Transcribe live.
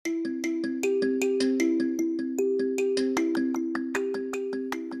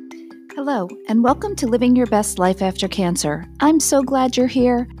Hello, and welcome to Living Your Best Life After Cancer. I'm so glad you're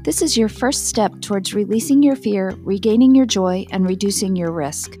here. This is your first step towards releasing your fear, regaining your joy, and reducing your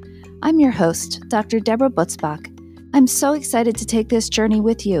risk. I'm your host, Dr. Deborah Butzbach. I'm so excited to take this journey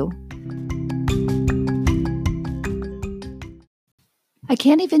with you. I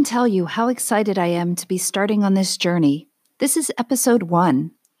can't even tell you how excited I am to be starting on this journey. This is episode 1.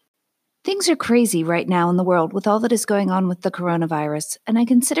 Things are crazy right now in the world with all that is going on with the coronavirus, and I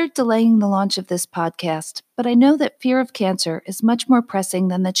considered delaying the launch of this podcast, but I know that fear of cancer is much more pressing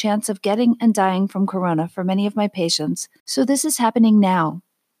than the chance of getting and dying from corona for many of my patients, so this is happening now.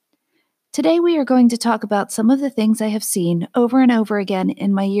 Today we are going to talk about some of the things I have seen over and over again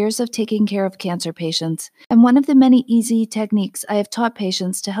in my years of taking care of cancer patients, and one of the many easy techniques I have taught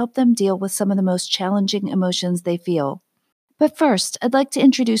patients to help them deal with some of the most challenging emotions they feel. But first, I'd like to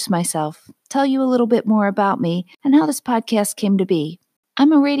introduce myself, tell you a little bit more about me and how this podcast came to be.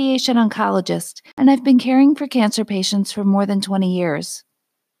 I'm a radiation oncologist, and I've been caring for cancer patients for more than 20 years.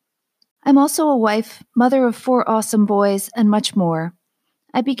 I'm also a wife, mother of 4 awesome boys, and much more.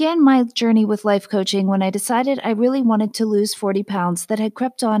 I began my journey with life coaching when I decided I really wanted to lose 40 pounds that had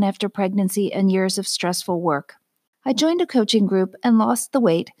crept on after pregnancy and years of stressful work. I joined a coaching group and lost the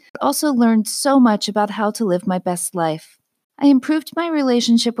weight, but also learned so much about how to live my best life. I improved my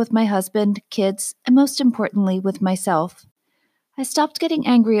relationship with my husband, kids, and most importantly, with myself. I stopped getting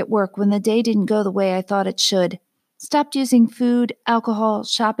angry at work when the day didn't go the way I thought it should, stopped using food, alcohol,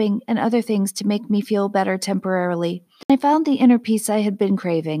 shopping, and other things to make me feel better temporarily. I found the inner peace I had been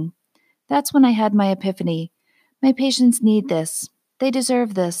craving. That's when I had my epiphany. My patients need this. They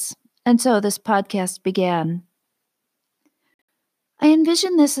deserve this. And so this podcast began. I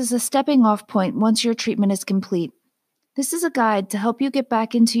envision this as a stepping off point once your treatment is complete. This is a guide to help you get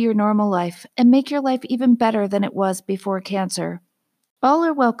back into your normal life and make your life even better than it was before cancer. All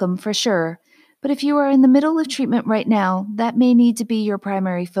are welcome for sure, but if you are in the middle of treatment right now, that may need to be your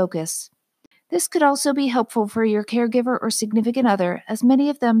primary focus. This could also be helpful for your caregiver or significant other, as many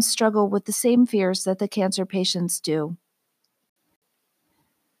of them struggle with the same fears that the cancer patients do.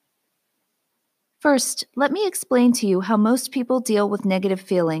 First, let me explain to you how most people deal with negative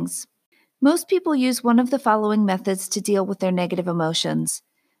feelings. Most people use one of the following methods to deal with their negative emotions.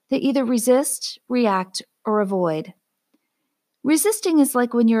 They either resist, react, or avoid. Resisting is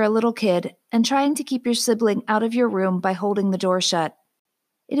like when you're a little kid and trying to keep your sibling out of your room by holding the door shut.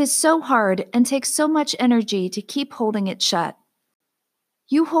 It is so hard and takes so much energy to keep holding it shut.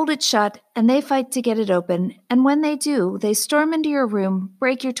 You hold it shut and they fight to get it open, and when they do, they storm into your room,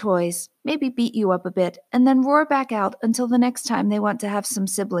 break your toys, maybe beat you up a bit, and then roar back out until the next time they want to have some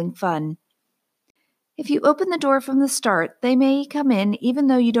sibling fun. If you open the door from the start, they may come in even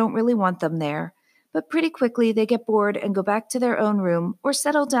though you don't really want them there, but pretty quickly they get bored and go back to their own room or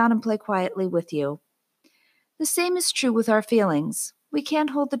settle down and play quietly with you. The same is true with our feelings. We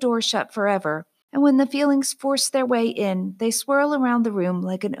can't hold the door shut forever, and when the feelings force their way in, they swirl around the room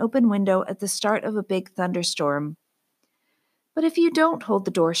like an open window at the start of a big thunderstorm. But if you don't hold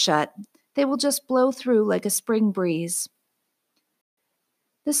the door shut, they will just blow through like a spring breeze.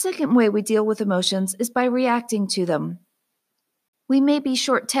 The second way we deal with emotions is by reacting to them. We may be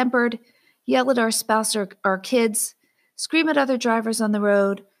short-tempered, yell at our spouse or our kids, scream at other drivers on the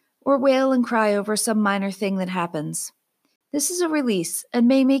road, or wail and cry over some minor thing that happens. This is a release and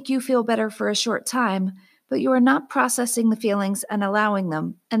may make you feel better for a short time, but you are not processing the feelings and allowing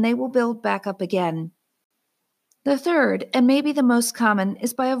them, and they will build back up again. The third, and maybe the most common,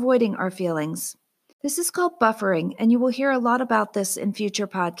 is by avoiding our feelings. This is called buffering, and you will hear a lot about this in future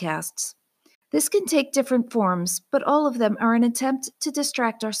podcasts. This can take different forms, but all of them are an attempt to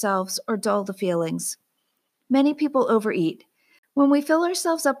distract ourselves or dull the feelings. Many people overeat. When we fill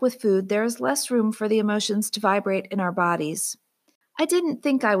ourselves up with food, there is less room for the emotions to vibrate in our bodies. I didn't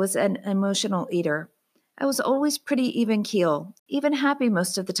think I was an emotional eater. I was always pretty even keel, even happy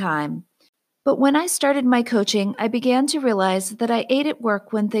most of the time. But when I started my coaching, I began to realize that I ate at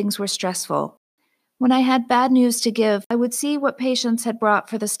work when things were stressful. When I had bad news to give, I would see what patients had brought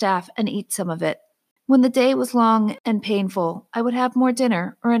for the staff and eat some of it. When the day was long and painful, I would have more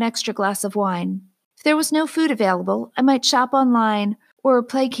dinner or an extra glass of wine. If there was no food available, I might shop online or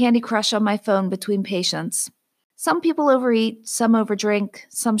play Candy Crush on my phone between patients. Some people overeat, some overdrink,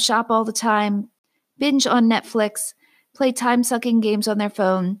 some shop all the time, binge on Netflix, play time-sucking games on their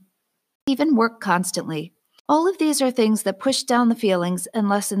phone, even work constantly. All of these are things that push down the feelings and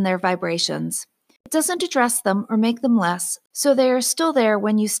lessen their vibrations. It doesn't address them or make them less, so they are still there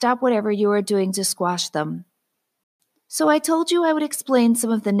when you stop whatever you are doing to squash them. So I told you I would explain some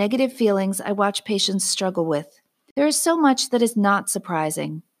of the negative feelings I watch patients struggle with. There is so much that is not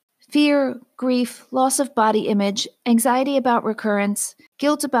surprising. Fear, grief, loss of body image, anxiety about recurrence,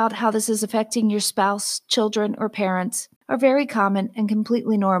 guilt about how this is affecting your spouse, children, or parents are very common and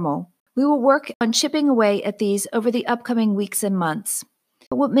completely normal. We will work on chipping away at these over the upcoming weeks and months.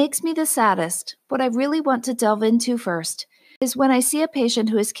 But what makes me the saddest, what I really want to delve into first, is when I see a patient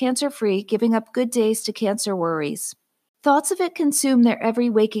who is cancer-free giving up good days to cancer worries. Thoughts of it consume their every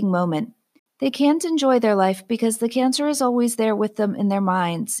waking moment. They can't enjoy their life because the cancer is always there with them in their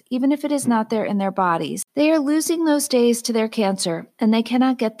minds, even if it is not there in their bodies. They are losing those days to their cancer, and they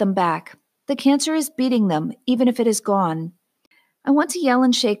cannot get them back. The cancer is beating them, even if it is gone. I want to yell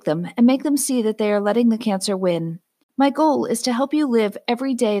and shake them and make them see that they are letting the cancer win. My goal is to help you live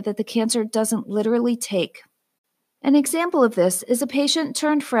every day that the cancer doesn't literally take. An example of this is a patient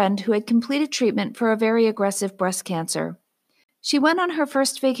turned friend who had completed treatment for a very aggressive breast cancer. She went on her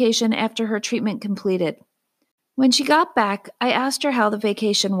first vacation after her treatment completed. When she got back, I asked her how the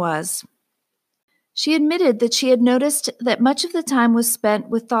vacation was. She admitted that she had noticed that much of the time was spent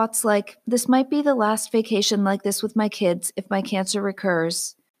with thoughts like, this might be the last vacation like this with my kids if my cancer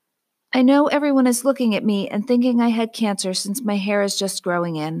recurs. I know everyone is looking at me and thinking I had cancer since my hair is just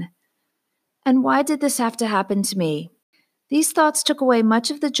growing in. And why did this have to happen to me? These thoughts took away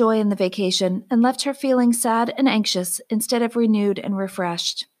much of the joy in the vacation and left her feeling sad and anxious instead of renewed and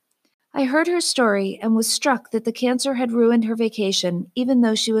refreshed. I heard her story and was struck that the cancer had ruined her vacation, even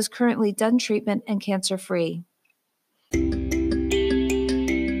though she was currently done treatment and cancer-free.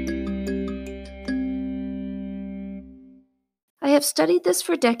 I have studied this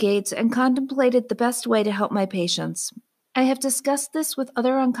for decades and contemplated the best way to help my patients. I have discussed this with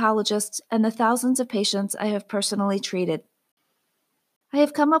other oncologists and the thousands of patients I have personally treated. I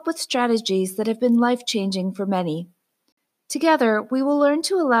have come up with strategies that have been life-changing for many. Together, we will learn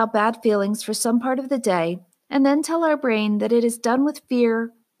to allow bad feelings for some part of the day and then tell our brain that it is done with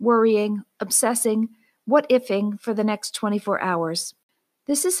fear, worrying, obsessing, what-ifing for the next 24 hours.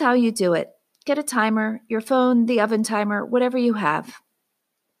 This is how you do it. Get a timer, your phone, the oven timer, whatever you have.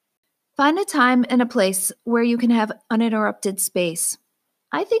 Find a time and a place where you can have uninterrupted space.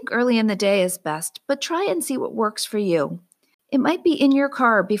 I think early in the day is best, but try and see what works for you. It might be in your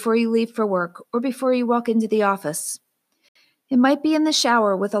car before you leave for work or before you walk into the office. It might be in the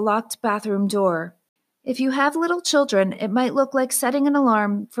shower with a locked bathroom door. If you have little children, it might look like setting an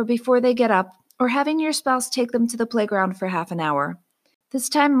alarm for before they get up or having your spouse take them to the playground for half an hour. This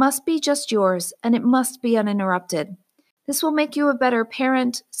time must be just yours, and it must be uninterrupted. This will make you a better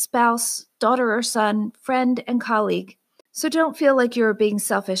parent, spouse, daughter or son, friend, and colleague. So don't feel like you are being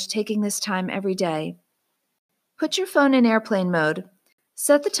selfish taking this time every day. Put your phone in airplane mode.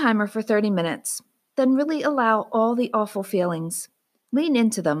 Set the timer for 30 minutes. Then really allow all the awful feelings. Lean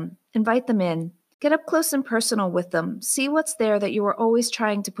into them. Invite them in. Get up close and personal with them. See what's there that you are always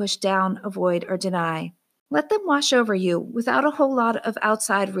trying to push down, avoid, or deny. Let them wash over you without a whole lot of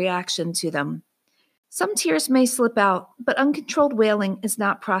outside reaction to them. Some tears may slip out, but uncontrolled wailing is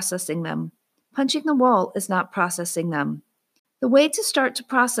not processing them. Punching the wall is not processing them. The way to start to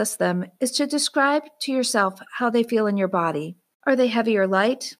process them is to describe to yourself how they feel in your body. Are they heavy or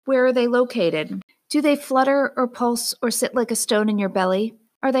light? Where are they located? Do they flutter or pulse or sit like a stone in your belly?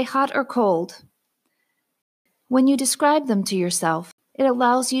 Are they hot or cold? When you describe them to yourself, it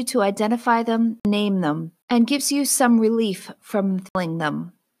allows you to identify them, name them, and gives you some relief from feeling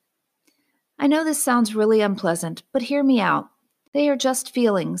them. I know this sounds really unpleasant, but hear me out. They are just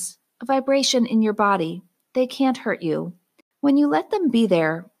feelings, a vibration in your body. They can't hurt you. When you let them be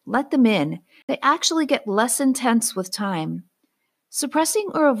there, let them in, they actually get less intense with time. Suppressing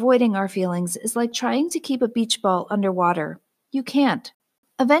or avoiding our feelings is like trying to keep a beach ball underwater. You can't.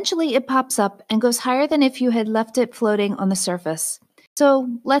 Eventually it pops up and goes higher than if you had left it floating on the surface. So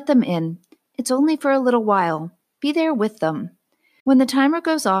let them in. It's only for a little while. Be there with them. When the timer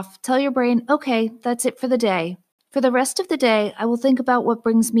goes off, tell your brain, okay, that's it for the day. For the rest of the day, I will think about what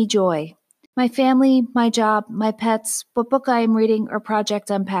brings me joy. My family, my job, my pets, what book I am reading or project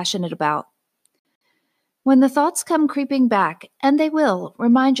I'm passionate about. When the thoughts come creeping back, and they will,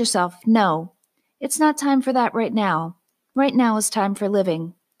 remind yourself, no, it's not time for that right now. Right now is time for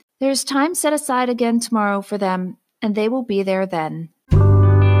living. There is time set aside again tomorrow for them, and they will be there then.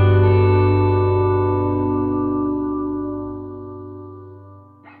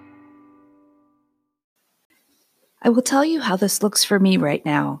 I will tell you how this looks for me right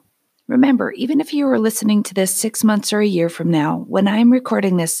now. Remember, even if you are listening to this 6 months or a year from now, when I am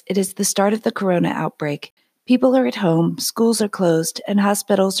recording this, it is the start of the corona outbreak. People are at home, schools are closed, and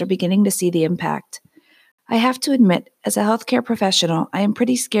hospitals are beginning to see the impact. I have to admit, as a healthcare professional, I am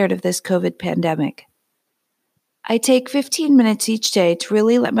pretty scared of this COVID pandemic. I take 15 minutes each day to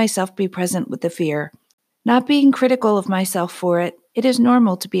really let myself be present with the fear, not being critical of myself for it. It is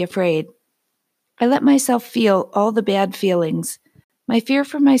normal to be afraid. I let myself feel all the bad feelings, my fear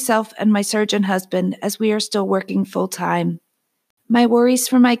for myself and my surgeon husband as we are still working full-time, my worries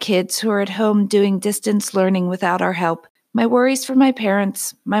for my kids who are at home doing distance learning without our help, my worries for my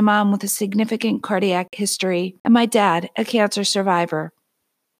parents, my mom with a significant cardiac history, and my dad, a cancer survivor.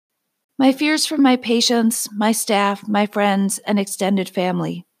 My fears for my patients, my staff, my friends, and extended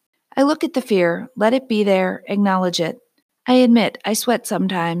family. I look at the fear, let it be there, acknowledge it. I admit I sweat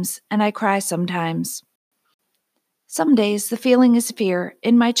sometimes, and I cry sometimes. Some days the feeling is fear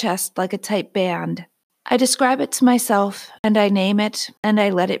in my chest like a tight band. I describe it to myself, and I name it, and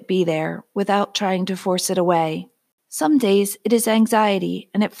I let it be there without trying to force it away. Some days it is anxiety,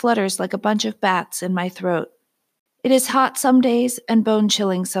 and it flutters like a bunch of bats in my throat. It is hot some days and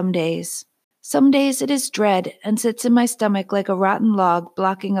bone-chilling some days. Some days it is dread and sits in my stomach like a rotten log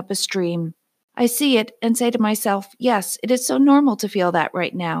blocking up a stream. I see it and say to myself, yes, it is so normal to feel that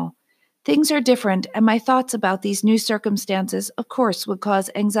right now. Things are different, and my thoughts about these new circumstances, of course, would cause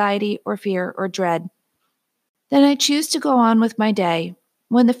anxiety or fear or dread. Then I choose to go on with my day.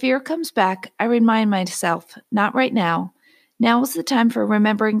 When the fear comes back, I remind myself, not right now. Now is the time for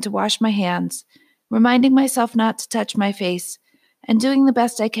remembering to wash my hands, reminding myself not to touch my face, and doing the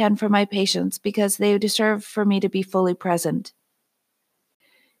best I can for my patients because they deserve for me to be fully present.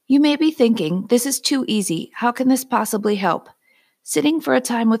 You may be thinking, this is too easy. How can this possibly help? Sitting for a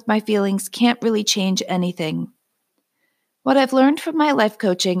time with my feelings can't really change anything. What I've learned from my life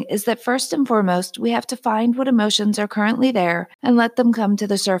coaching is that first and foremost, we have to find what emotions are currently there and let them come to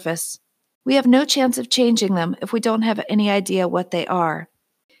the surface. We have no chance of changing them if we don't have any idea what they are.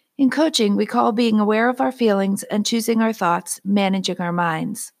 In coaching, we call being aware of our feelings and choosing our thoughts managing our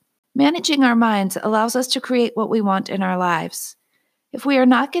minds. Managing our minds allows us to create what we want in our lives. If we are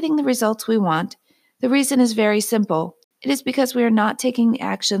not getting the results we want, the reason is very simple. It is because we are not taking the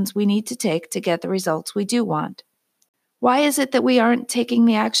actions we need to take to get the results we do want. Why is it that we aren't taking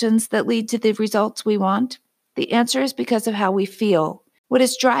the actions that lead to the results we want? The answer is because of how we feel. What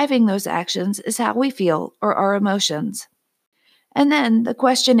is driving those actions is how we feel or our emotions. And then the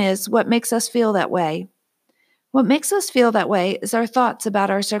question is, what makes us feel that way? What makes us feel that way is our thoughts about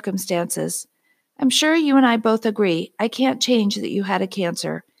our circumstances. I'm sure you and I both agree, I can't change that you had a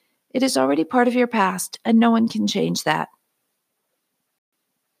cancer. It is already part of your past, and no one can change that.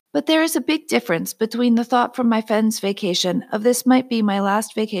 But there is a big difference between the thought from my friend's vacation of this might be my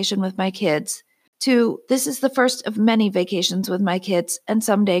last vacation with my kids, to this is the first of many vacations with my kids and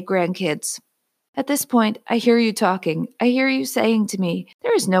someday grandkids. At this point, I hear you talking. I hear you saying to me,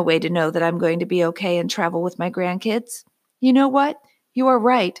 there is no way to know that I'm going to be okay and travel with my grandkids. You know what? You are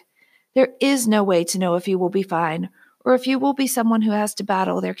right. There is no way to know if you will be fine, or if you will be someone who has to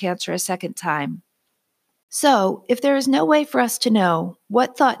battle their cancer a second time. So, if there is no way for us to know,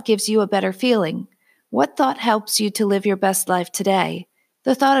 what thought gives you a better feeling? What thought helps you to live your best life today?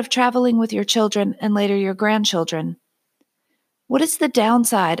 The thought of traveling with your children and later your grandchildren. What is the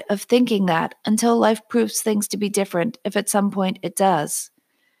downside of thinking that until life proves things to be different if at some point it does?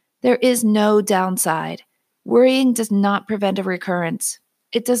 There is no downside. Worrying does not prevent a recurrence.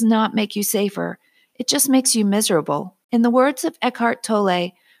 It does not make you safer. It just makes you miserable. In the words of Eckhart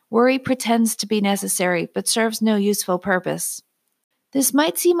Tolle, worry pretends to be necessary but serves no useful purpose. This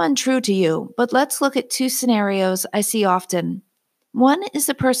might seem untrue to you, but let's look at two scenarios I see often. One is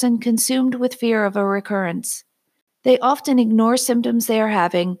a person consumed with fear of a recurrence. They often ignore symptoms they are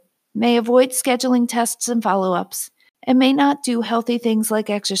having, may avoid scheduling tests and follow-ups, and may not do healthy things like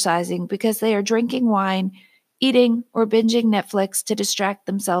exercising because they are drinking wine, eating, or binging Netflix to distract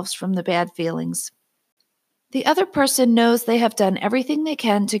themselves from the bad feelings. The other person knows they have done everything they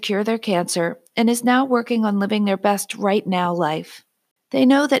can to cure their cancer and is now working on living their best right now life. They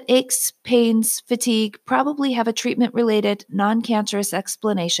know that aches, pains, fatigue probably have a treatment-related, non-cancerous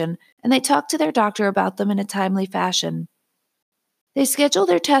explanation, and they talk to their doctor about them in a timely fashion. They schedule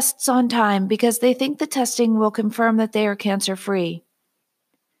their tests on time because they think the testing will confirm that they are cancer-free.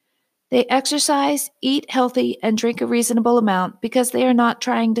 They exercise, eat healthy, and drink a reasonable amount because they are not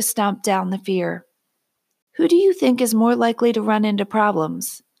trying to stomp down the fear. Who do you think is more likely to run into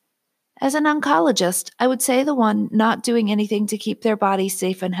problems? As an oncologist, I would say the one not doing anything to keep their body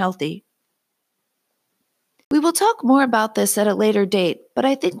safe and healthy. We will talk more about this at a later date, but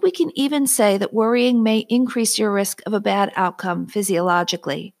I think we can even say that worrying may increase your risk of a bad outcome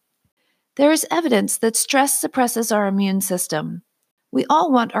physiologically. There is evidence that stress suppresses our immune system. We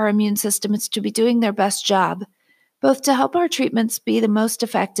all want our immune systems to be doing their best job, both to help our treatments be the most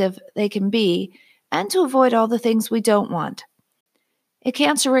effective they can be, and to avoid all the things we don't want. A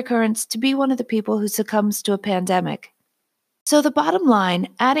cancer recurrence to be one of the people who succumbs to a pandemic. So the bottom line,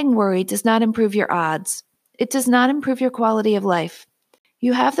 adding worry does not improve your odds. It does not improve your quality of life.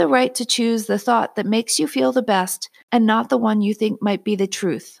 You have the right to choose the thought that makes you feel the best and not the one you think might be the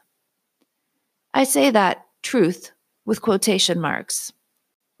truth. I say that, truth, with quotation marks.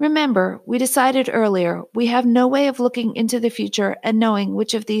 Remember, we decided earlier we have no way of looking into the future and knowing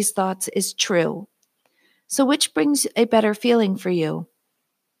which of these thoughts is true. So which brings a better feeling for you?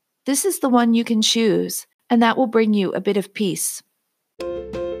 This is the one you can choose, and that will bring you a bit of peace.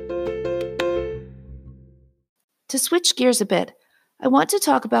 To switch gears a bit, I want to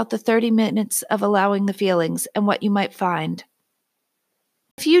talk about the 30 minutes of allowing the feelings and what you might find.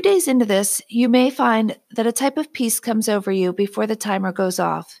 A few days into this, you may find that a type of peace comes over you before the timer goes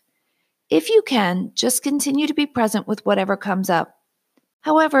off. If you can, just continue to be present with whatever comes up.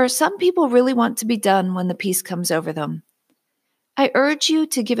 However, some people really want to be done when the peace comes over them. I urge you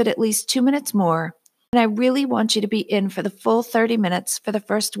to give it at least 2 minutes more, and I really want you to be in for the full 30 minutes for the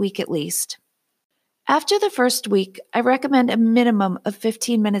first week at least. After the first week, I recommend a minimum of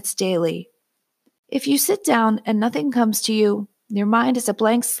 15 minutes daily. If you sit down and nothing comes to you, your mind is a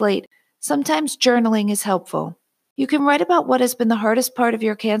blank slate, sometimes journaling is helpful. You can write about what has been the hardest part of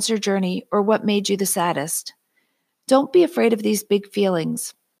your cancer journey or what made you the saddest. Don't be afraid of these big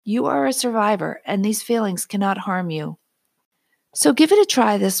feelings. You are a survivor, and these feelings cannot harm you. So give it a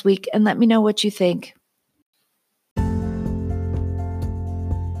try this week and let me know what you think.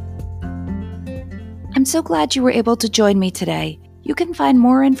 I'm so glad you were able to join me today. You can find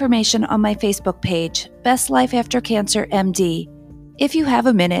more information on my Facebook page, Best Life After Cancer MD. If you have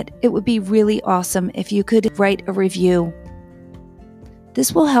a minute, it would be really awesome if you could write a review.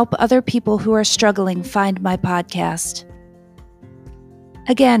 This will help other people who are struggling find my podcast.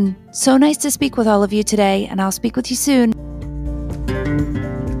 Again, so nice to speak with all of you today, and I'll speak with you soon.